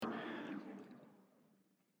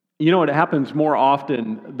You know, it happens more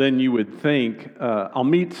often than you would think. I'll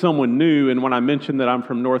meet someone new, and when I mention that I'm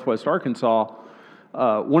from Northwest Arkansas,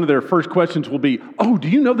 one of their first questions will be, "Oh, do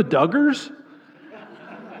you know the Duggars?"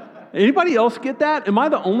 Anybody else get that? Am I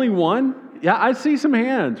the only one? Yeah, I see some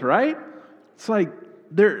hands, right? It's like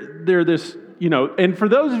they're this, and for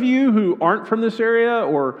those of you who aren't from this area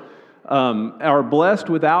or are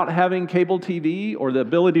blessed without having cable TV or the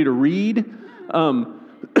ability to read,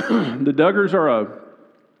 the Duggars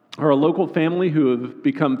are a local family who have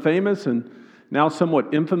become famous and now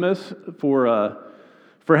somewhat infamous for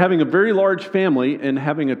having a very large family and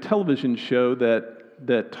having a television show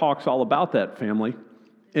that talks all about that family.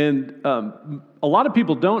 And a lot of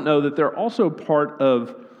people don't know that they're also part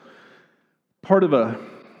of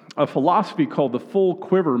a philosophy called the full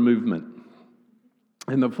quiver movement.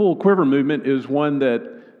 And the full quiver movement is one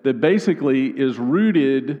that basically is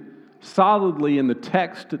rooted solidly in the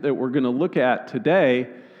text that we're going to look at today,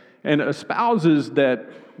 and espouses that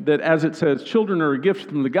as it says, children are a gift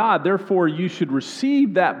from the God, therefore you should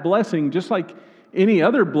receive that blessing just like any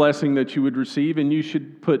other blessing that you would receive, and you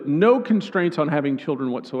should put no constraints on having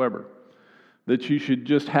children whatsoever. That you should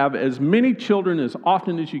just have as many children as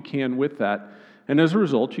often as you can with that. And as a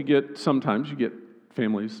result, sometimes you get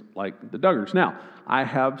families like the Duggars. Now, I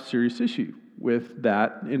have serious issue with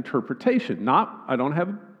that interpretation. I don't have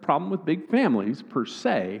a problem with big families per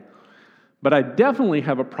se, but I definitely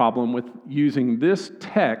have a problem with using this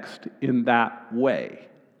text in that way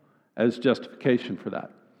as justification for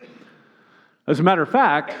that. As a matter of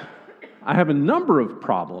fact, I have a number of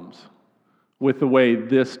problems with the way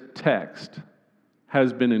this text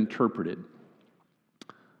has been interpreted.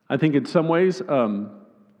 I think in some ways,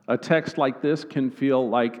 a text like this can feel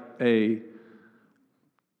like a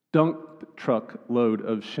dump truck load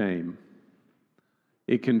of shame.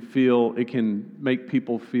 It can make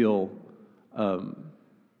people feel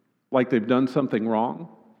like they've done something wrong,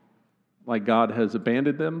 like God has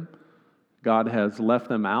abandoned them, God has left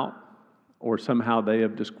them out, or somehow they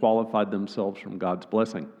have disqualified themselves from God's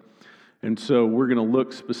blessing. And so we're going to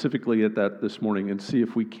look specifically at that this morning and see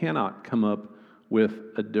if we cannot come up with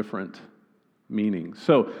a different meaning.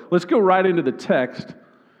 So let's go right into the text.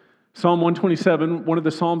 Psalm 127, one of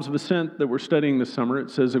the Psalms of Ascent that we're studying this summer, it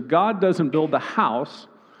says, if God doesn't build the house,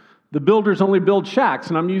 the builders only build shacks.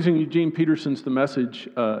 And I'm using Eugene Peterson's The Message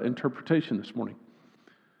interpretation this morning.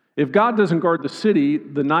 If God doesn't guard the city,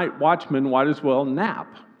 the night watchman might as well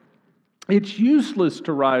nap. It's useless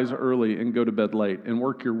to rise early and go to bed late and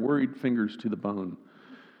work your worried fingers to the bone.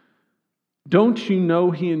 Don't you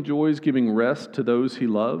know he enjoys giving rest to those he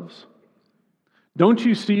loves? Don't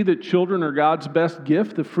you see that children are God's best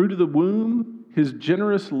gift, the fruit of the womb, his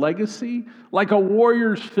generous legacy? Like a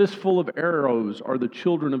warrior's fistful of arrows are the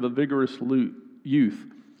children of a vigorous youth.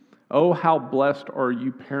 Oh, how blessed are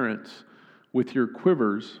you parents with your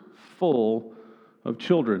quivers full of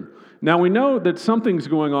children. Now we know that something's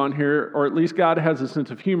going on here, or at least God has a sense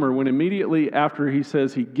of humor, when immediately after he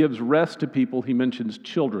says he gives rest to people, he mentions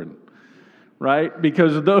children, right?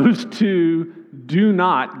 Because those two do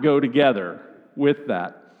not go together with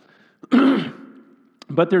that.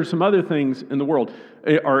 But there's some other things in the world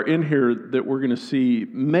are in here that we're going to see.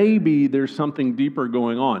 Maybe there's something deeper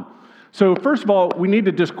going on. So first of all, we need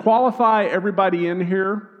to disqualify everybody in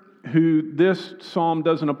here who this psalm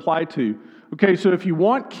doesn't apply to. Okay, so if you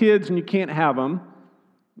want kids and you can't have them,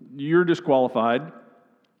 you're disqualified.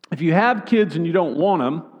 If you have kids and you don't want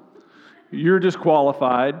them, you're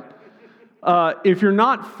disqualified. If you're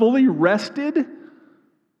not fully rested,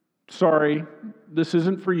 sorry, this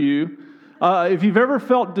isn't for you. If you've ever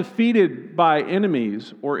felt defeated by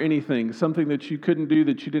enemies or anything, something that you couldn't do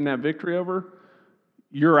that you didn't have victory over,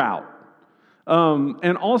 you're out.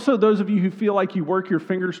 And also those of you who feel like you work your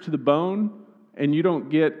fingers to the bone and you don't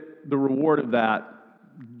get the reward of that,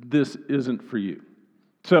 this isn't for you.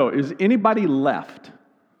 So, is anybody left?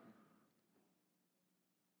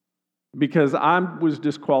 Because I was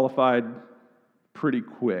disqualified pretty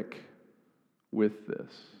quick with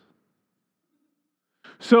this.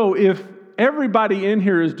 So, if everybody in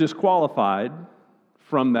here is disqualified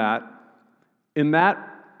from that, in that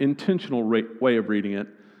intentional way of reading it,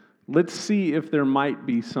 let's see if there might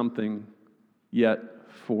be something yet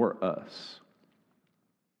for us.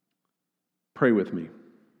 Pray with me.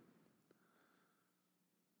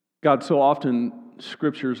 God, so often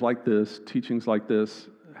scriptures like this, teachings like this,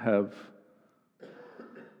 have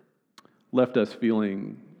left us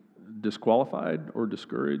feeling disqualified or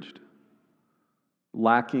discouraged,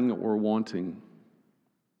 lacking or wanting.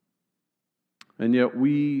 And yet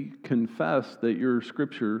we confess that your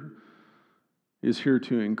scripture is here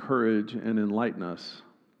to encourage and enlighten us.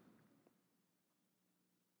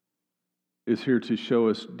 is here to show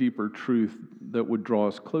us deeper truth that would draw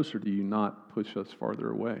us closer to you, not push us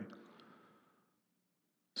farther away.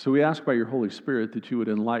 So we ask by your Holy Spirit that you would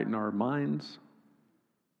enlighten our minds,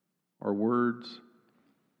 our words,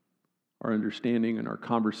 our understanding, and our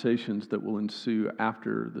conversations that will ensue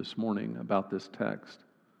after this morning about this text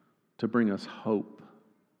to bring us hope,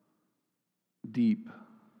 deep,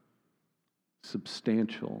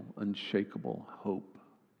 substantial, unshakable hope.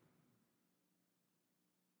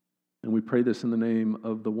 And we pray this in the name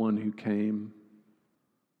of the one who came,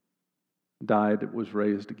 died, was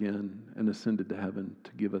raised again, and ascended to heaven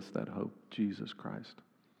to give us that hope, Jesus Christ.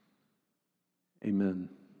 Amen.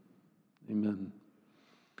 Amen.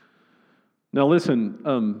 Now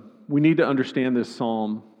listen, we need to understand this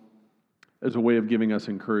psalm as a way of giving us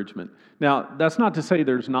encouragement. Now, that's not to say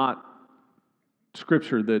there's not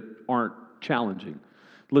scripture that aren't challenging.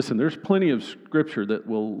 Listen, there's plenty of scripture that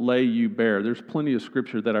will lay you bare. There's plenty of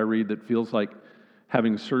scripture that I read that feels like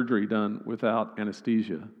having surgery done without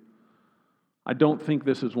anesthesia. I don't think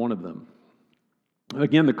this is one of them.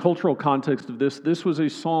 Again, the cultural context of this was a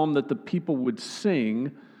psalm that the people would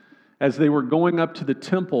sing as they were going up to the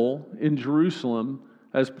temple in Jerusalem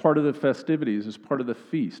as part of the festivities, as part of the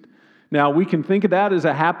feast. Now, we can think of that as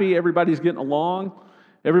a happy, everybody's getting along,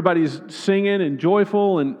 everybody's singing and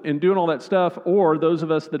joyful and doing all that stuff, or those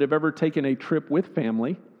of us that have ever taken a trip with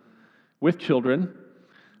family, with children,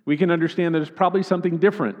 we can understand that it's probably something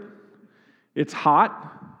different. It's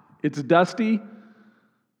hot, it's dusty,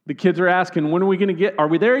 the kids are asking, when are we going to get, are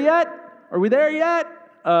we there yet? Are we there yet?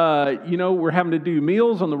 We're having to do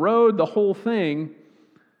meals on the road, the whole thing.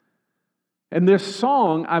 And this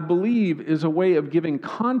song, I believe, is a way of giving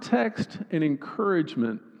context and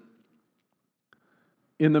encouragement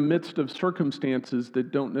in the midst of circumstances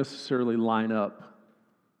that don't necessarily line up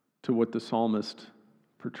to what the psalmist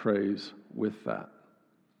portrays with that.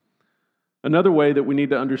 Another way that we need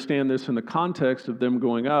to understand this in the context of them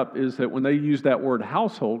going up is that when they use that word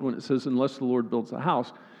household, when it says, unless the Lord builds a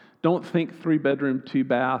house, don't think 3-bedroom,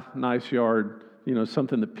 2-bath, nice yard,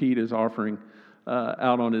 something that Pete is offering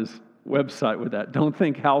out on his website with that. Don't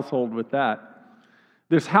think household with that.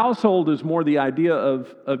 This household is more the idea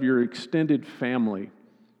of your extended family,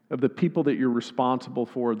 of the people that you're responsible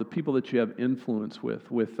for, the people that you have influence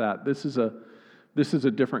with that. This is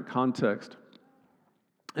a different context.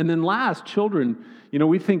 And then last, children.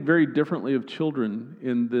 We think very differently of children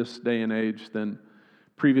in this day and age than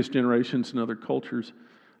previous generations and other cultures.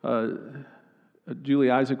 Julie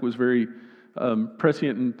Isaac was very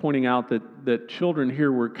prescient in pointing out that children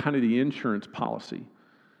here were kind of the insurance policy.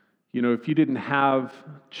 If you didn't have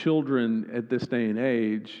children at this day and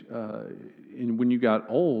age, and when you got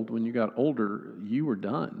older, you were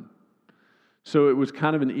done. So it was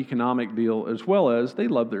kind of an economic deal, as well as they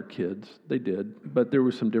loved their kids. They did, but there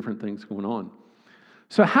were some different things going on.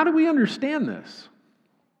 So how do we understand this?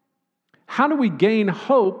 How do we gain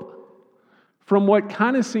hope from what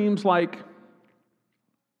kind of seems like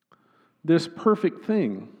this perfect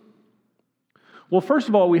thing? Well, first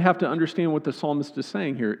of all, we have to understand what the psalmist is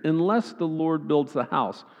saying here. Unless the Lord builds the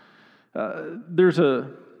house. There's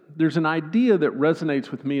an idea that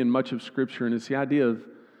resonates with me in much of Scripture, and it's the idea of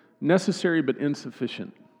necessary but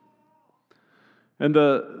insufficient. And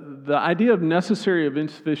the idea of necessary of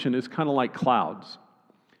insufficient is kind of like clouds.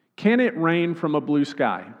 Can it rain from a blue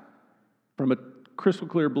sky? From a crystal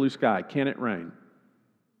clear blue sky, can it rain?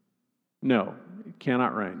 No, it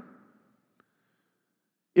cannot rain.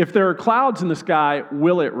 If there are clouds in the sky,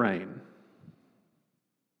 will it rain?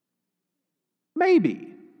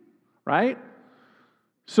 Maybe, right?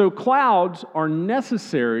 So clouds are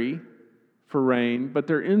necessary for rain, but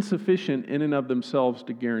they're insufficient in and of themselves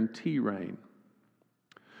to guarantee rain.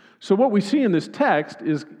 So what we see in this text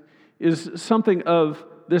is something of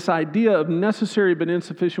this idea of necessary but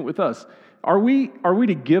insufficient with us. Are we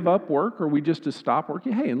to give up work, or are we just to stop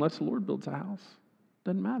working? Hey, unless the Lord builds a house,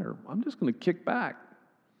 doesn't matter. I'm just going to kick back.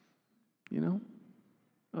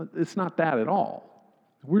 It's not that at all.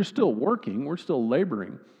 We're still working, we're still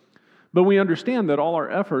laboring. But we understand that all our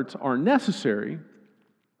efforts are necessary,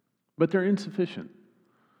 but they're insufficient.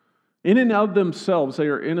 In and of themselves, they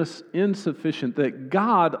are insufficient, that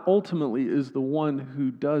God ultimately is the one who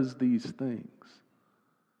does these things.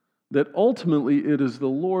 That ultimately it is the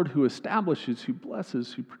Lord who establishes, who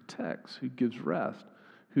blesses, who protects, who gives rest,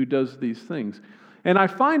 who does these things. And I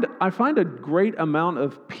find a great amount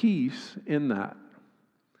of peace in that.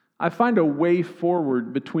 I find a way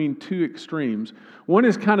forward between two extremes. One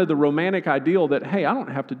is kind of the romantic ideal that, hey, I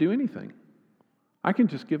don't have to do anything. I can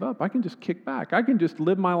just give up. I can just kick back. I can just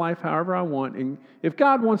live my life however I want. And if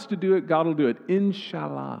God wants to do it, God will do it.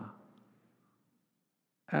 Inshallah.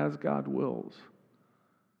 as God wills.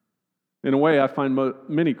 In a way, I find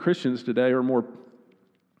many Christians today are more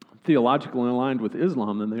theologically aligned with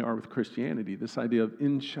Islam than they are with Christianity. This idea of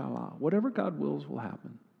inshallah, whatever God wills will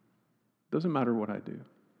happen. Doesn't matter what I do.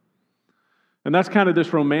 And that's kind of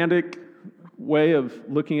this romantic way of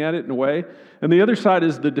looking at it in a way. And the other side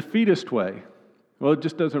is the defeatist way. Well, it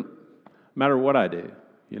just doesn't matter what I do,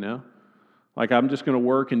 you know? Like, I'm just going to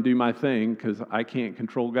work and do my thing because I can't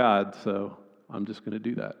control God, so I'm just going to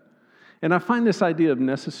do that. And I find this idea of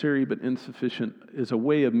necessary but insufficient is a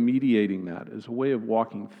way of mediating that, is a way of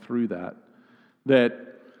walking through that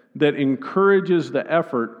encourages the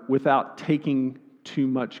effort without taking too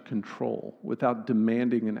much control, without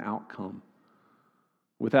demanding an outcome,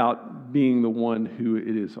 without being the one who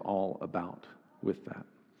it is all about with that.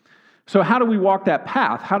 So how do we walk that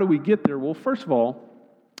path? How do we get there? Well, first of all,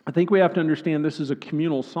 I think we have to understand this is a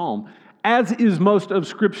communal psalm, as is most of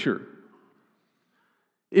Scripture.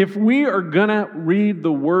 If we are going to read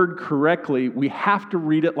the word correctly, we have to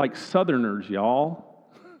read it like Southerners, y'all.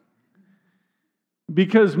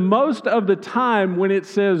 Because most of the time when it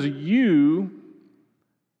says you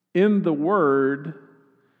in the word,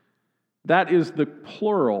 that is the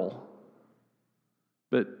plural.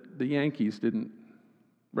 But the Yankees didn't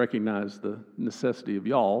recognize the necessity of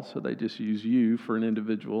y'all, so they just use you for an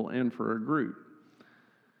individual and for a group.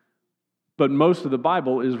 But most of the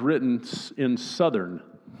Bible is written in Southern.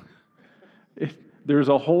 There's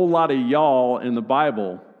a whole lot of y'all in the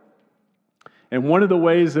Bible. And one of the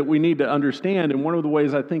ways that we need to understand, and one of the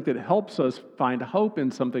ways I think that helps us find hope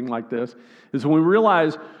in something like this, is when we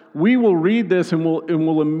realize we will read this and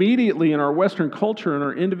we'll immediately, in our Western culture, in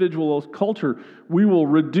our individual culture, we will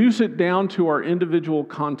reduce it down to our individual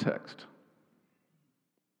context.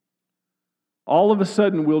 All of a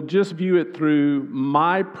sudden, we'll just view it through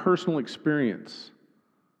my personal experience,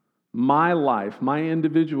 my life, my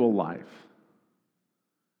individual life.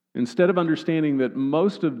 Instead of understanding that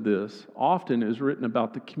most of this often is written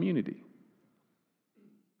about the community.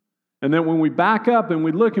 And then when we back up and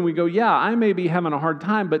we look and we go, yeah, I may be having a hard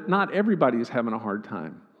time, but not everybody is having a hard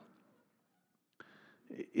time.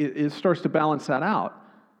 It starts to balance that out.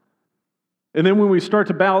 And then when we start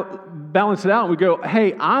to balance it out and we go,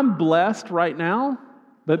 hey, I'm blessed right now,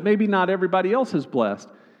 but maybe not everybody else is blessed.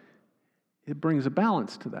 It brings a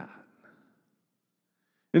balance to that.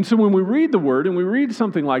 And so when we read the Word and we read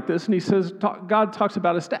something like this, and he says, God talks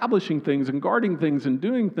about establishing things and guarding things and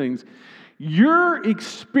doing things, your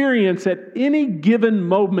experience at any given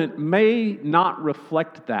moment may not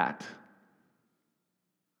reflect that.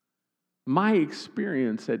 My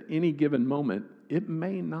experience at any given moment, it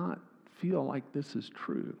may not feel like this is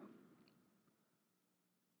true.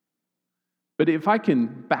 But if I can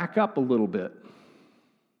back up a little bit,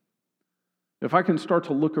 if I can start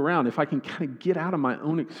to look around, if I can kind of get out of my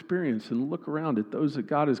own experience and look around at those that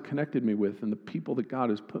God has connected me with and the people that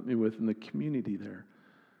God has put me with in the community there,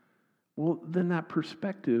 well, then that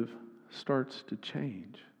perspective starts to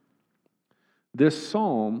change. This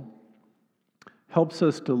psalm helps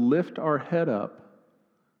us to lift our head up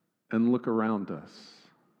and look around us.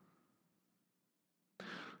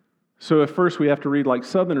 So at first we have to read like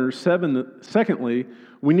Southerners. Secondly,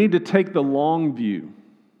 we need to take the long view.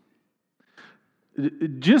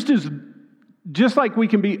 Just like we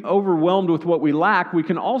can be overwhelmed with what we lack, we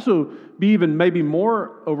can also be even maybe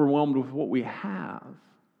more overwhelmed with what we have,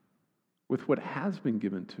 with what has been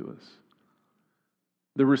given to us.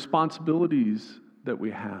 The responsibilities that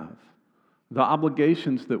we have, the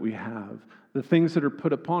obligations that we have, the things that are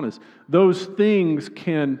put upon us. Those things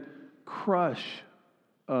can crush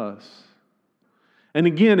us. And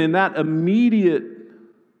again, in that immediate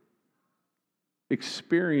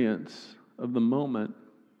experience of the moment,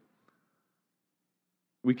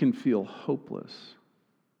 we can feel hopeless.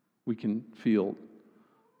 We can feel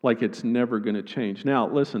like it's never going to change. Now,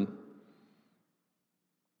 listen.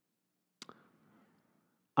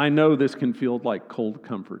 I know this can feel like cold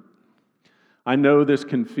comfort. I know this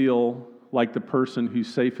can feel like the person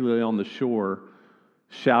who's safely on the shore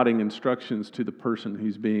shouting instructions to the person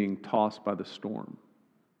who's being tossed by the storm.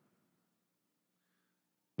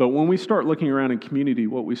 But when we start looking around in community,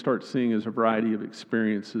 what we start seeing is a variety of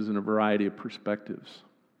experiences and a variety of perspectives.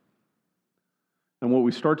 And what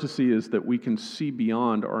we start to see is that we can see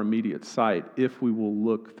beyond our immediate sight if we will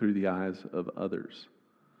look through the eyes of others.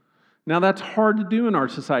 Now, that's hard to do in our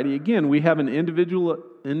society. Again, we have an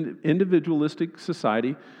individualistic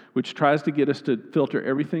society which tries to get us to filter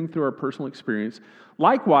everything through our personal experience.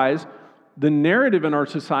 Likewise, the narrative in our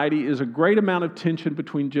society is a great amount of tension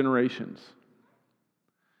between generations.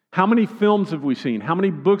 How many films have we seen? How many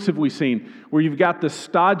books have we seen where you've got the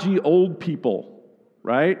stodgy old people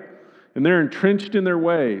right? And they're entrenched in their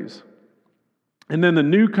ways. And then the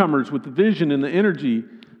newcomers with the vision and the energy,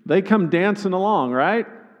 they come dancing along, right?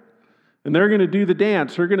 And they're going to do the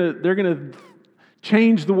dance. They're going to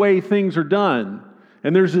change the way things are done.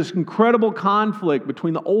 And there's this incredible conflict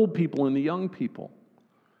between the old people and the young people.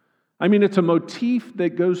 I mean, it's a motif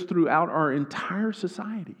that goes throughout our entire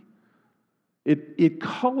society. It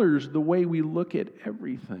colors the way we look at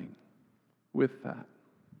everything with that.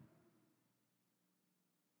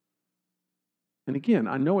 And again,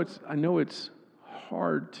 I know it's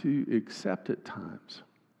hard to accept at times.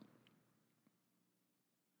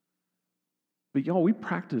 But y'all, we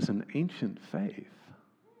practice an ancient faith.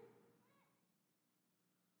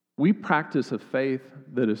 We practice a faith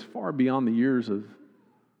that is far beyond the years of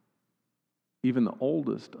even the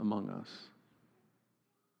oldest among us.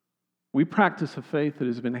 We practice a faith that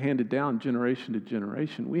has been handed down generation to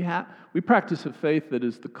generation. We practice a faith that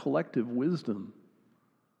is the collective wisdom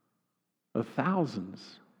of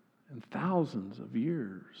thousands and thousands of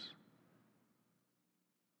years.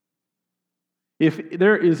 If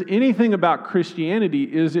there is anything about Christianity,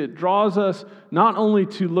 is it draws us not only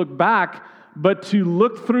to look back, but to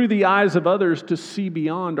look through the eyes of others to see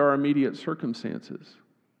beyond our immediate circumstances.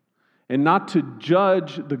 And not to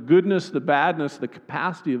judge the goodness, the badness, the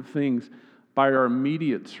capacity of things by our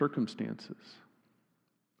immediate circumstances.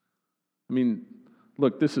 I mean,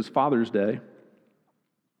 look, this is Father's Day.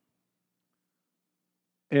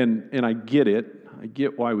 And I get it. I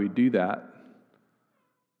get why we do that.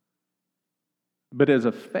 But as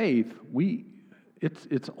a faith,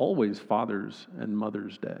 it's always Father's and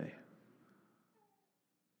Mother's Day.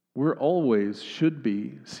 We're always, should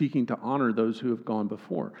be, seeking to honor those who have gone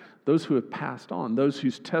before, those who have passed on, those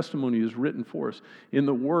whose testimony is written for us in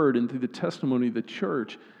the Word and through the testimony of the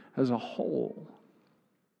church as a whole.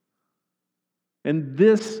 And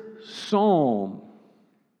this psalm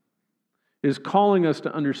is calling us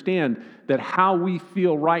to understand that how we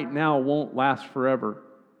feel right now won't last forever.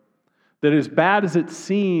 That as bad as it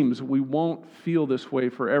seems, we won't feel this way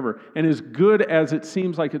forever. And as good as it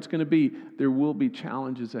seems like it's going to be, there will be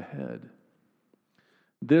challenges ahead.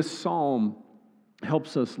 This psalm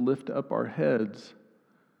helps us lift up our heads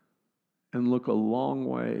and look a long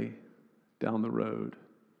way down the road,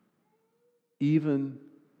 even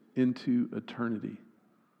into eternity.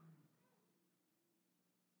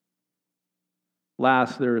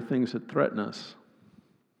 Last, there are things that threaten us.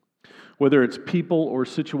 Whether it's people or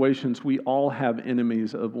situations, we all have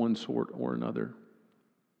enemies of one sort or another.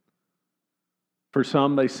 For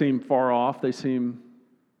some, they seem far off. They seem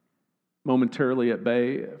momentarily at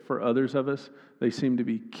bay. For others of us, they seem to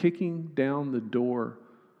be kicking down the door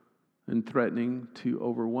and threatening to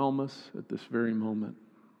overwhelm us at this very moment.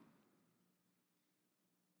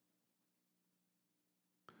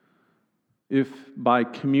 If by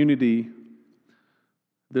community,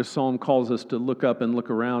 this psalm calls us to look up and look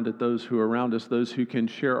around at those who are around us, those who can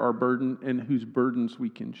share our burden and whose burdens we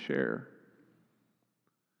can share.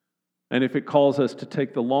 And if it calls us to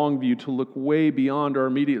take the long view, to look way beyond our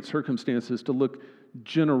immediate circumstances, to look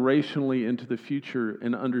generationally into the future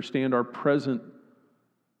and understand our present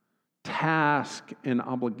task and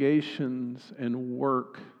obligations and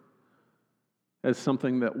work as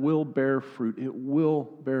something that will bear fruit. It will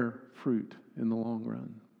bear fruit in the long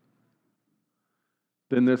run.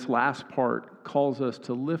 Then this last part calls us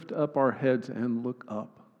to lift up our heads and look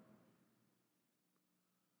up.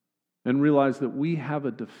 And realize that we have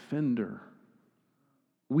a defender.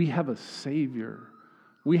 We have a Savior.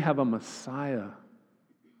 We have a Messiah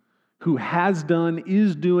who has done,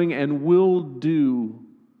 is doing, and will do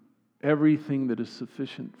everything that is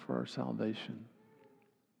sufficient for our salvation.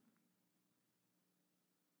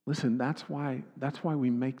 Listen, that's why we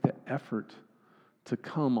make the effort to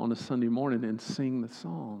come on a Sunday morning and sing the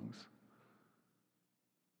songs.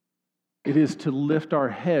 It is to lift our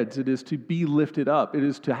heads. It is to be lifted up. It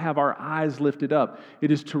is to have our eyes lifted up.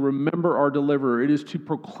 It is to remember our deliverer. It is to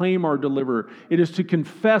proclaim our deliverer. It is to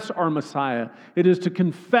confess our Messiah. It is to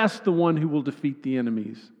confess the one who will defeat the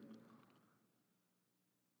enemies.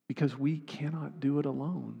 Because we cannot do it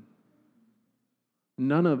alone.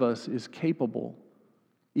 None of us is capable.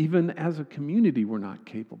 Even as a community, we're not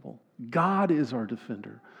capable. God is our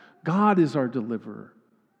defender. God is our deliverer.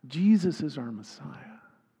 Jesus is our Messiah.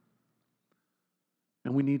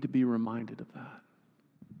 And we need to be reminded of that.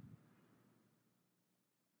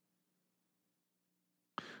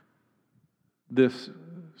 This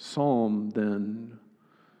psalm, then,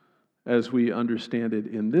 as we understand it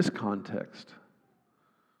in this context,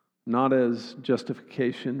 not as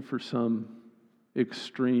justification for some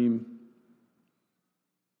extreme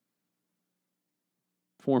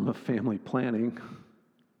form of family planning,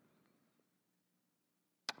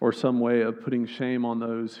 or some way of putting shame on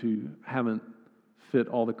those who haven't fit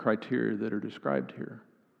all the criteria that are described here.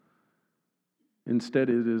 Instead,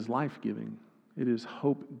 it is life-giving. It is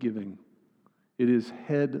hope-giving. It is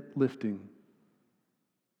head-lifting.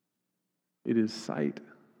 It is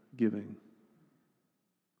sight-giving.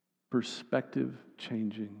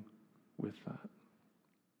 Perspective-changing with that.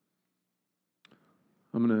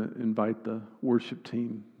 I'm going to invite the worship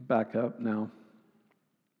team back up now.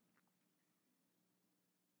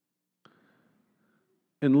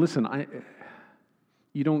 And listen,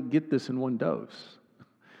 you don't get this in one dose.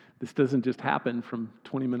 This doesn't just happen from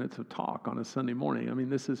 20 minutes of talk on a Sunday morning. I mean,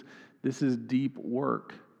 this is deep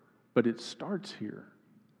work, but it starts here.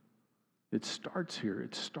 It starts here.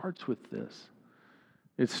 It starts with this.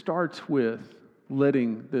 It starts with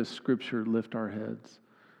letting this scripture lift our heads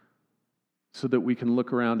so that we can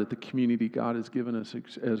look around at the community God has given us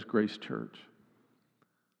as Grace Church.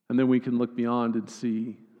 And then we can look beyond and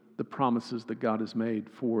see the promises that God has made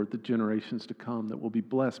for the generations to come that will be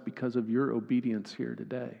blessed because of your obedience here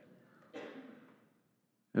today.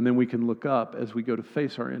 And then we can look up as we go to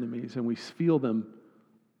face our enemies and we feel them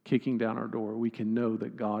kicking down our door. We can know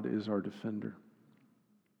that God is our defender.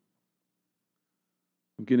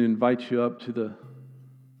 I'm going to invite you up to the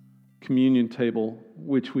communion table,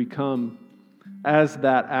 which we come as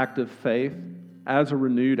that act of faith, as a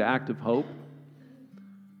renewed act of hope.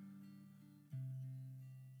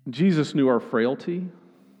 Jesus knew our frailty.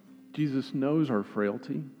 Jesus knows our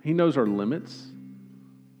frailty. He knows our limits.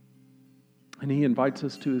 And He invites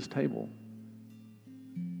us to His table.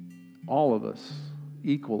 All of us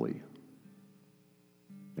equally.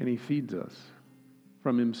 And He feeds us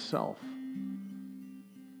from Himself.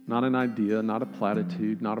 Not an idea, not a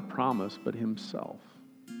platitude, not a promise, but Himself.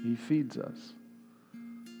 He feeds us.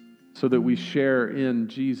 So that we share in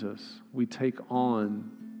Jesus. We take on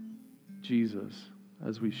Jesus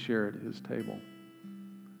as we share at His table.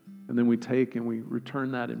 And then we take and we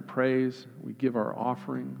return that in praise. We give our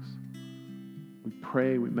offerings. We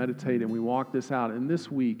pray, we meditate, and we walk this out. And this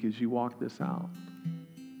week, as you walk this out,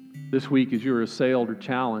 this week as you're assailed or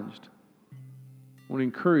challenged, I want to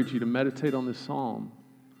encourage you to meditate on this psalm.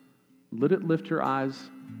 Let it lift your eyes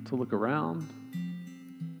to look around,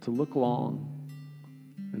 to look long,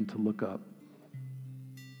 and to look up.